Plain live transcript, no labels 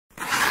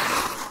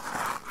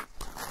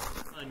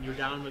you're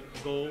down a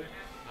goal.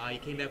 You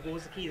came back. What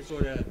was the key to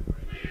sort of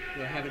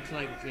having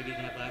tonight, which maybe you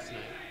didn't have last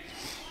night?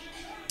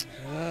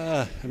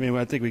 I mean,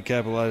 I think we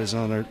capitalized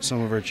on some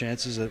of our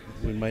chances that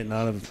we might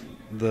not have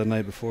the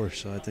night before.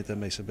 So I think that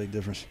makes a big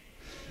difference.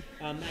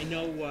 I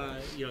know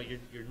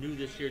you're new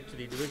this year to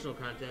the divisional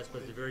contest,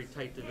 but it's a very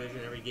tight division.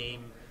 Every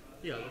game,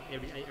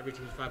 every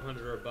team's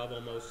 500 or above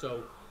almost.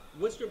 So,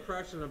 what's your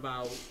impression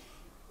about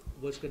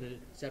what's going to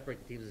separate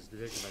the teams in this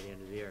division by the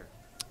end of the year?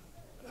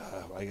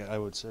 I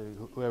would say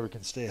whoever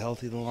can stay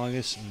healthy the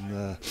longest,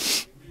 and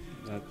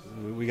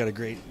we got a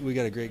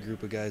great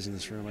group of guys in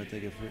this room. I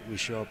think if we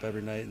show up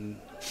every night and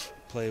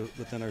play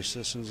within our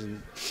systems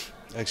and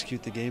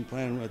execute the game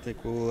plan, I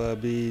think we'll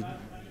be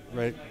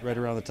right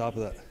around the top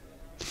of that.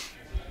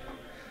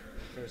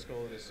 First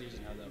goal of the season,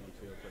 how'd that one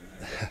feel?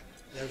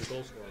 That was a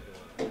goal scorer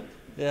goal.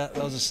 Yeah,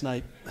 that was a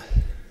snipe. I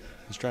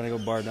was trying to go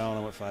bar down. I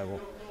went 5-0.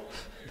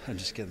 I'm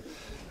just kidding.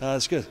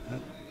 It's good.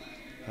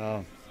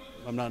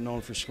 I'm not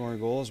known for scoring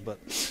goals, but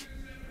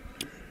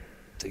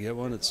to get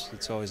one,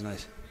 it's always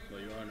nice.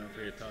 Well, you are known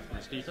for your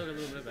toughness. Can you talk a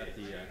little bit about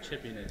the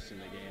chippiness in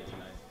the game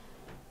tonight?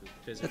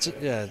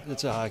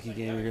 It's a hockey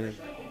game. You're gonna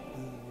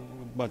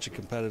a bunch of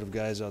competitive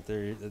guys out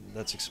there.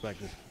 That's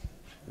expected.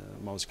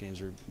 Most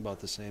games are about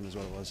the same as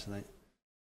what it was tonight.